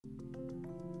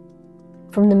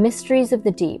From the mysteries of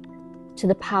the deep to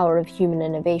the power of human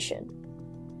innovation,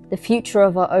 the future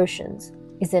of our oceans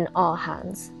is in our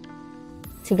hands.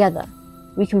 Together,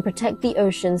 we can protect the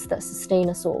oceans that sustain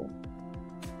us all.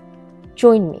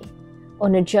 Join me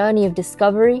on a journey of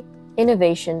discovery,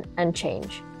 innovation, and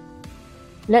change.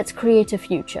 Let's create a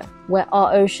future where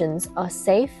our oceans are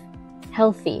safe,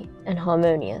 healthy, and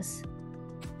harmonious.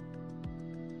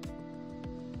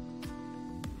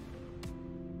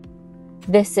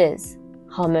 This is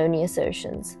Harmonious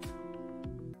Oceans.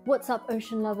 What's up,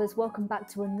 ocean lovers? Welcome back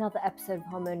to another episode of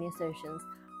Harmonious Oceans.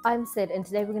 I'm Sid, and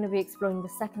today we're going to be exploring the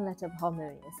second letter of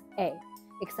Harmonious, A,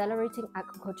 accelerating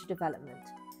aquaculture development.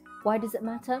 Why does it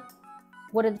matter?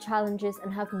 What are the challenges,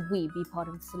 and how can we be part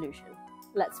of the solution?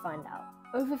 Let's find out.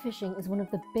 Overfishing is one of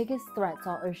the biggest threats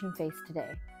our ocean face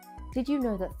today. Did you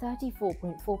know that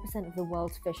 34.4% of the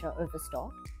world's fish are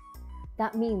overstocked?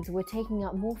 That means we're taking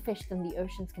out more fish than the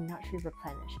oceans can naturally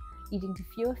replenish, leading to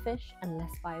fewer fish and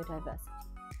less biodiversity.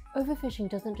 Overfishing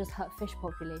doesn't just hurt fish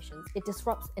populations, it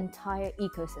disrupts entire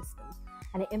ecosystems,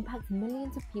 and it impacts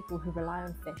millions of people who rely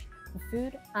on fish for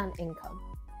food and income.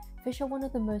 Fish are one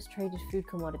of the most traded food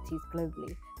commodities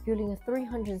globally, fueling a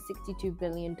 $362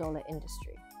 billion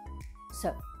industry.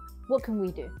 So, what can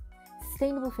we do?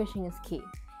 Sustainable fishing is key.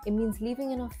 It means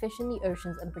leaving enough fish in the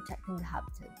oceans and protecting the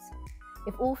habitats.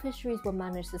 If all fisheries were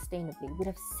managed sustainably, we'd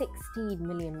have 16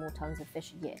 million more tons of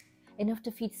fish a year, enough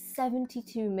to feed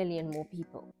 72 million more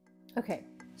people. Okay,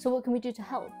 so what can we do to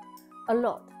help? A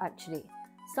lot, actually.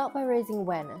 Start by raising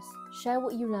awareness. Share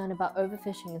what you learn about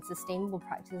overfishing and sustainable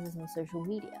practices on social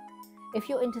media. If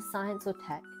you're into science or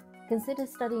tech, consider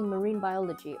studying marine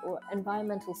biology or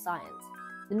environmental science.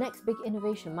 The next big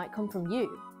innovation might come from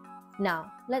you.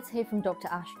 Now, let's hear from Dr.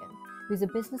 Ashkin, who's a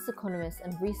business economist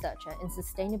and researcher in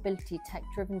sustainability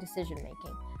tech-driven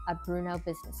decision-making at Brunel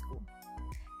Business School.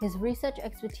 His research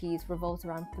expertise revolves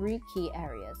around three key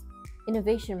areas: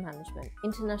 innovation management,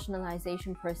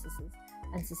 internationalization processes,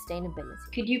 and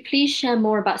sustainability. Could you please share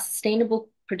more about sustainable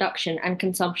production and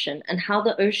consumption and how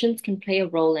the oceans can play a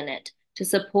role in it to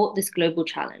support this global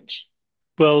challenge?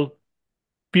 Well,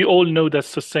 we all know that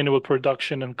sustainable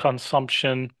production and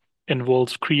consumption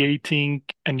involves creating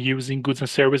and using goods and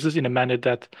services in a manner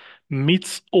that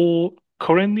meets all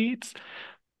current needs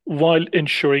while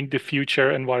ensuring the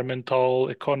future environmental,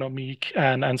 economic,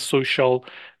 and social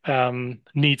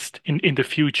needs in the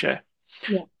future.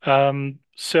 Yeah.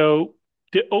 So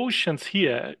the oceans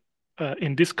here,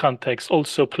 in this context,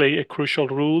 also play a crucial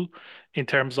role in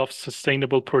terms of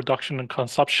sustainable production and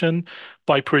consumption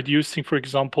by producing, for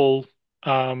example,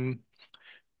 um,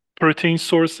 protein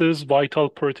sources, vital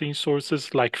protein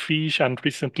sources like fish, and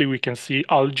recently we can see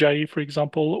algae, for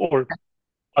example, or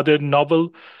other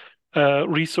novel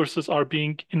resources are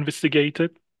being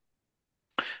investigated.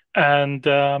 And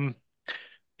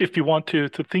if you want to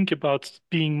think about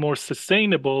being more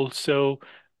sustainable, so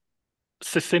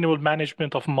sustainable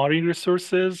management of marine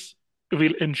resources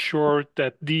will ensure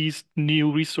that these new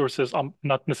resources,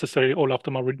 not necessarily all of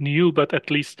them are new, but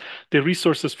at least the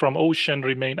resources from ocean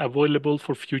remain available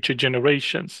for future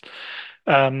generations.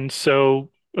 So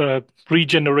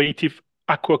regenerative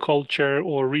aquaculture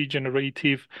or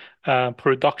regenerative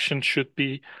production should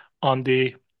be on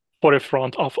the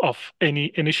forefront of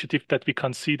any initiative that we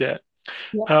consider.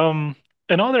 Yeah. Um,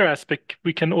 Another aspect,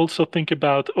 we can also think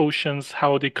about oceans,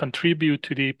 how they contribute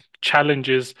to the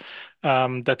challenges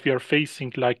that we are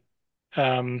facing, like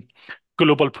um,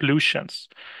 global pollutions.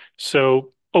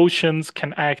 So oceans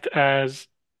can act as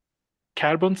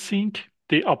carbon sink.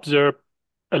 They absorb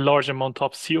a large amount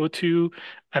of CO2,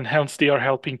 and hence they are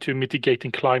helping to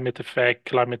mitigating climate effect,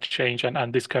 climate change,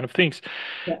 and these kind of things.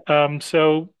 Yeah.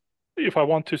 So if I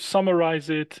want to summarize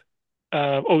it,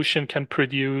 ocean can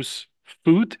produce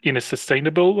food in a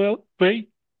sustainable way,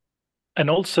 and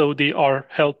also they are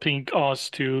helping us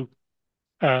to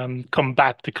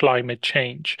combat the climate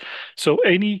change. So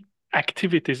any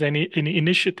activities, any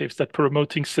initiatives that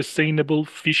promoting sustainable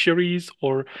fisheries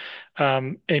or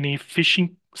any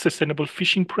sustainable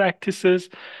fishing practices,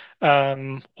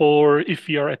 or if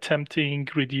we are attempting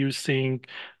reducing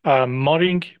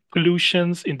marine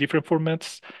pollutions in different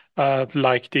formats,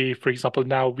 for example,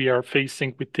 now we are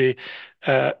facing with the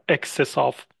excess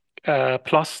of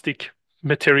plastic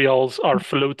materials are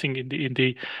floating in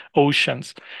the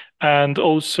oceans, and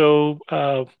also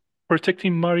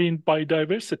protecting marine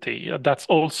biodiversity. That's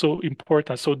also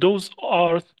important. So those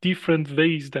are different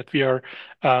ways that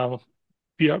uh,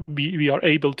 we are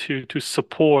able to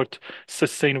support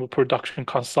sustainable production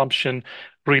consumption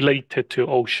related to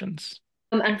oceans.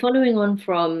 And following on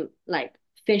from like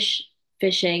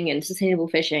fishing and sustainable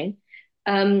fishing,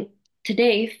 um,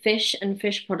 Today, fish and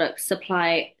fish products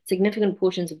supply significant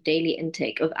portions of daily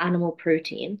intake of animal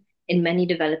protein in many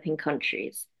developing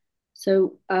countries.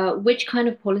 So, which kind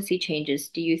of policy changes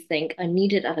do you think are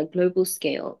needed at a global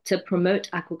scale to promote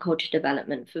aquaculture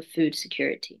development for food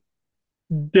security?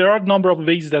 There are a number of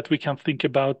ways that we can think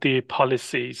about the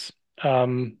policies.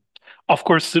 Um, of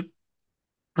course,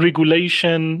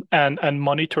 regulation and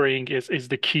monitoring is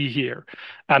the key here.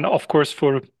 And of course,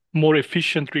 for more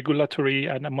efficient regulatory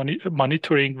and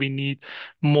monitoring, we need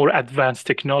more advanced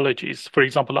technologies. For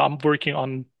example, I'm working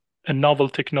on a novel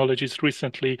technologies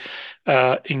recently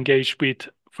engaged with,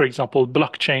 for example,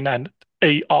 blockchain and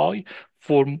AI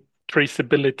for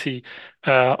traceability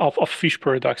of fish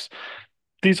products.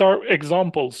 These are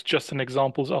examples, just an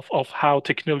examples of how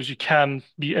technology can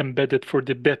be embedded for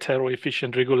the better or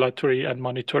efficient regulatory and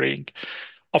monitoring.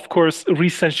 Of course,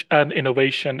 research and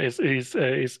innovation is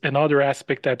another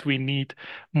aspect that we need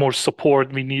more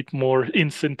support. We need more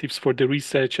incentives for the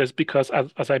researchers because,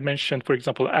 as I mentioned, for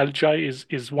example, algae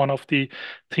is one of the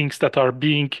things that are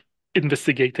being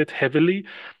investigated heavily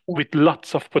with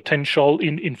lots of potential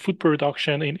in food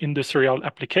production, in industrial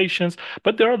applications.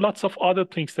 But there are lots of other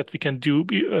things that we can do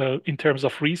in terms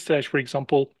of research. For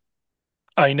example,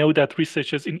 I know that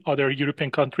researchers in other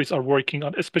European countries are working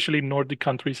on, especially Nordic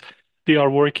countries, they are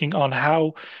working on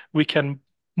how we can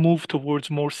move towards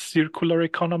more circular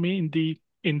economy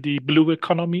in the blue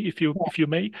economy, if you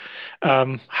may,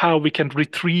 how we can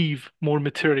retrieve more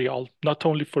material, not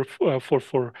only for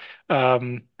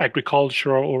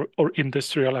agricultural or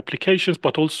industrial applications,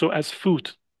 but also as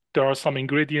food. There are some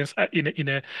ingredients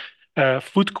in a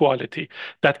food quality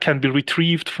that can be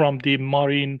retrieved from the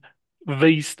marine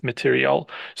waste material.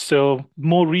 So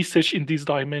more research in these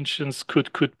dimensions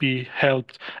could be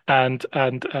helped, and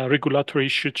regulatory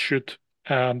should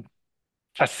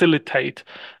facilitate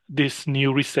this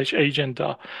new research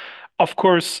agenda. Of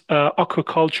course,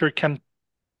 aquaculture can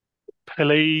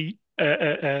play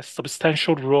a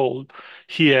substantial role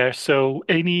here. So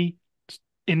any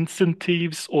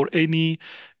incentives or any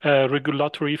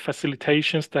regulatory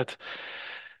facilitations that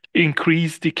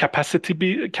increase the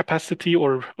capacity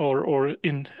or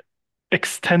in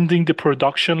extending the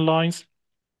production lines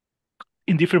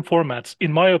in different formats.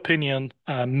 In my opinion,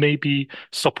 maybe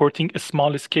supporting a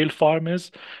small scale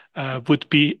farmers would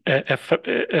be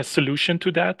a solution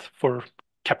to that for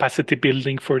capacity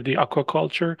building for the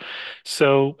aquaculture.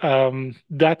 So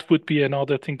that would be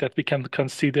another thing that we can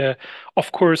consider.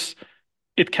 Of course,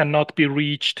 it cannot be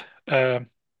reached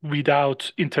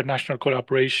without international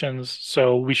collaborations.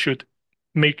 So we should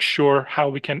make sure how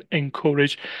we can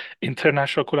encourage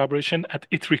international collaboration, and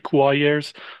it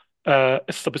requires a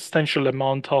substantial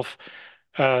amount of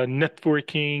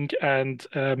networking and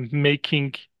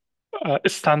making a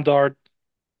standard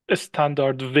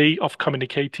way of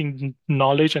communicating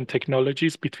knowledge and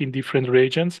technologies between different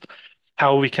regions,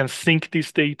 how we can sync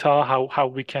this data, how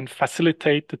we can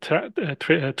facilitate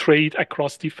the trade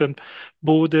across different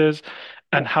borders,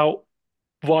 and how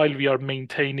while we are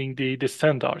maintaining the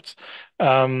standards.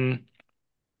 Um,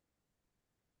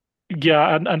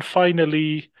 yeah, and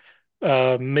finally,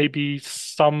 maybe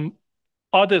some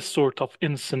other sort of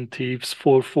incentives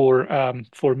for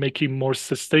making more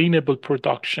sustainable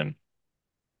production.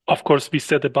 Of course, we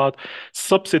said about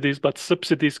subsidies, but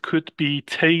subsidies could be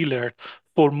tailored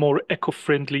for more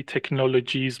eco-friendly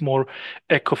technologies, more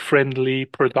eco-friendly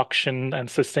production and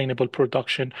sustainable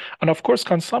production. And of course,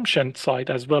 consumption side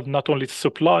as well, not only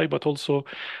supply, but also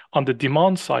on the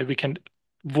demand side, we can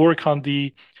work on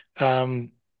the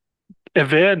um,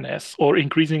 awareness or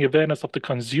increasing awareness of the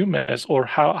consumers or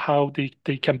how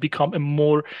they can become a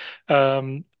more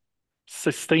um,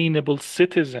 sustainable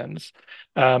citizens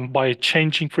by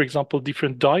changing, for example,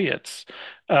 different diets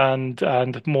and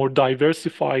more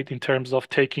diversified in terms of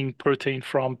taking protein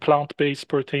from plant-based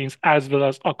proteins as well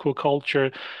as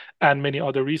aquaculture and many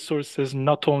other resources,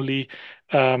 not only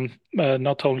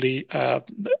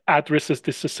addresses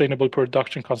the sustainable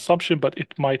production consumption, but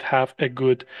it might have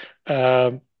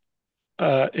um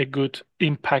a good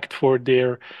impact for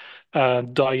their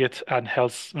diet and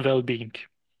health well-being.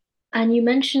 And you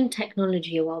mentioned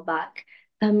technology a while back.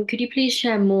 Could you please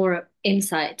share more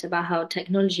insight about how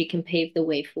technology can pave the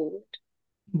way forward?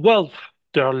 Well,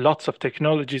 there are lots of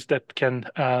technologies that can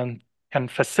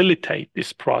facilitate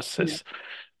this Yeah. process.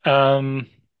 Um,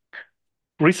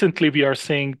 Recently, we are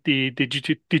seeing the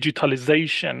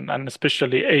digitalization and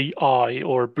especially AI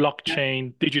or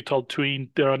blockchain, digital twin.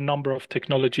 There are a number of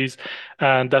technologies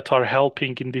that are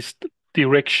helping in this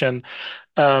direction.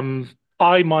 Um,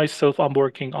 I myself am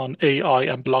working on AI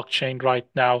and blockchain right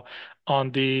now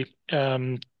on the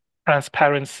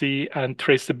transparency and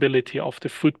traceability of the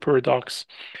food products.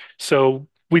 So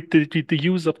with the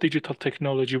use of digital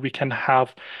technology, we can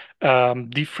have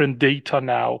different data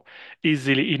now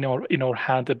easily in our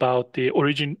hand about the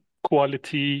origin,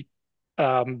 quality,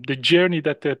 the journey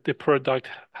that the product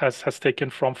has taken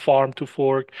from farm to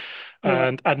fork,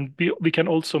 Yeah. and we can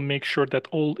also make sure that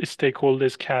all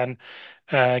stakeholders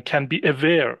can be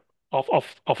aware of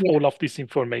Yeah. all of this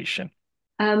information.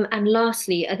 And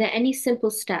lastly, are there any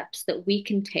simple steps that we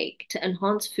can take to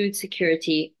enhance food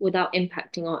security without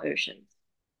impacting our oceans?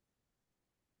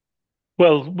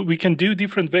 Well, we can do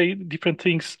different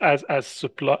things as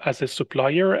a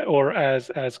supplier or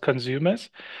as consumers.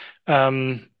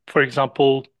 For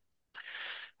example,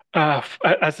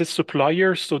 as a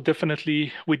supplier, so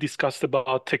definitely we discussed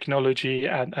about technology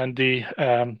and the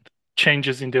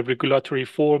changes in the regulatory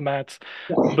formats.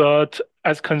 Yeah. But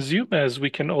as consumers, we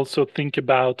can also think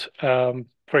about,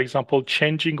 for example,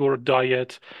 changing our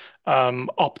diet,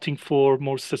 opting for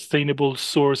more sustainable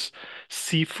source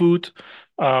seafood,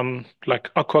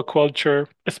 like aquaculture,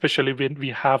 especially when we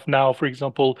have now, for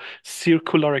example,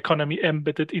 circular economy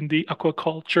embedded in the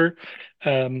aquaculture.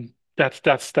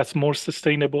 That's more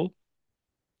sustainable.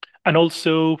 And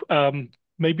also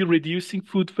maybe reducing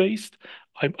food waste.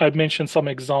 I mentioned some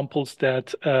examples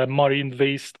that marine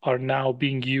waste are now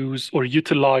being used or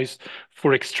utilized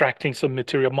for extracting some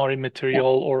material, marine Yeah.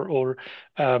 material or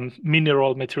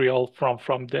mineral material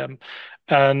from them.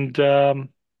 And um,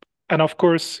 and of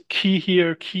course,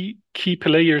 key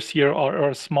players here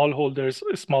are smallholders,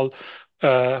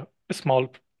 uh,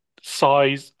 small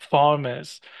size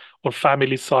farmers or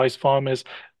family size farmers,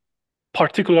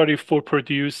 particularly for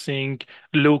producing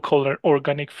local or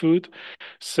organic food.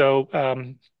 So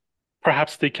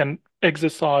perhaps they can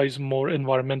exercise more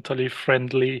environmentally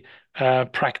friendly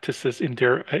practices in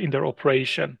their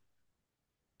operation.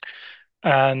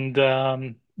 And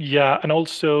yeah, and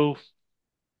also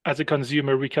as a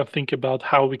consumer, we can think about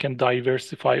how we can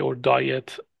diversify our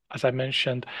diet, as I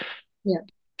mentioned, Yeah.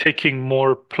 taking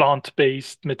more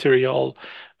plant-based material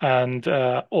and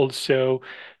also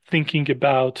thinking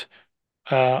about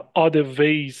other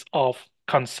ways of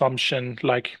consumption,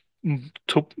 like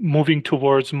moving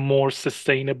towards more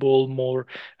sustainable, more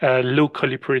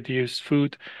locally produced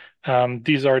food.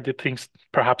 These are the things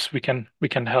perhaps we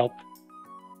can help.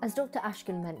 As Dr.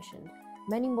 Ashkin mentioned,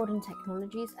 many modern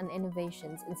technologies and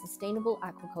innovations in sustainable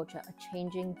aquaculture are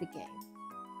changing the game.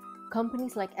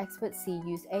 Companies like Expert Sea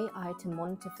use AI to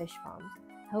monitor fish farms,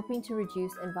 helping to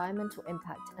reduce environmental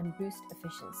impact and boost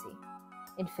efficiency.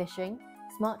 In fishing,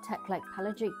 smart tech like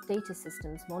pelagic data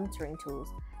systems monitoring tools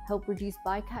help reduce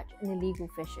bycatch and illegal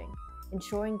fishing,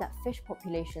 ensuring that fish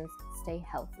populations stay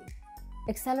healthy.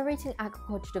 Accelerating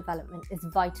aquaculture development is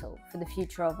vital for the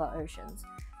future of our oceans.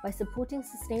 By supporting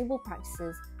sustainable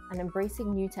practices and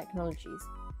embracing new technologies,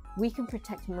 we can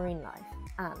protect marine life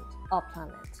and our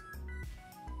planet.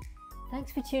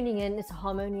 Thanks for tuning in to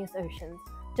Harmonious Oceans.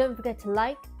 Don't forget to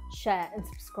like, share, and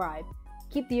subscribe.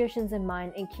 Keep the oceans in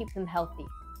mind and keep them healthy.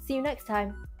 See you next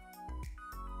time.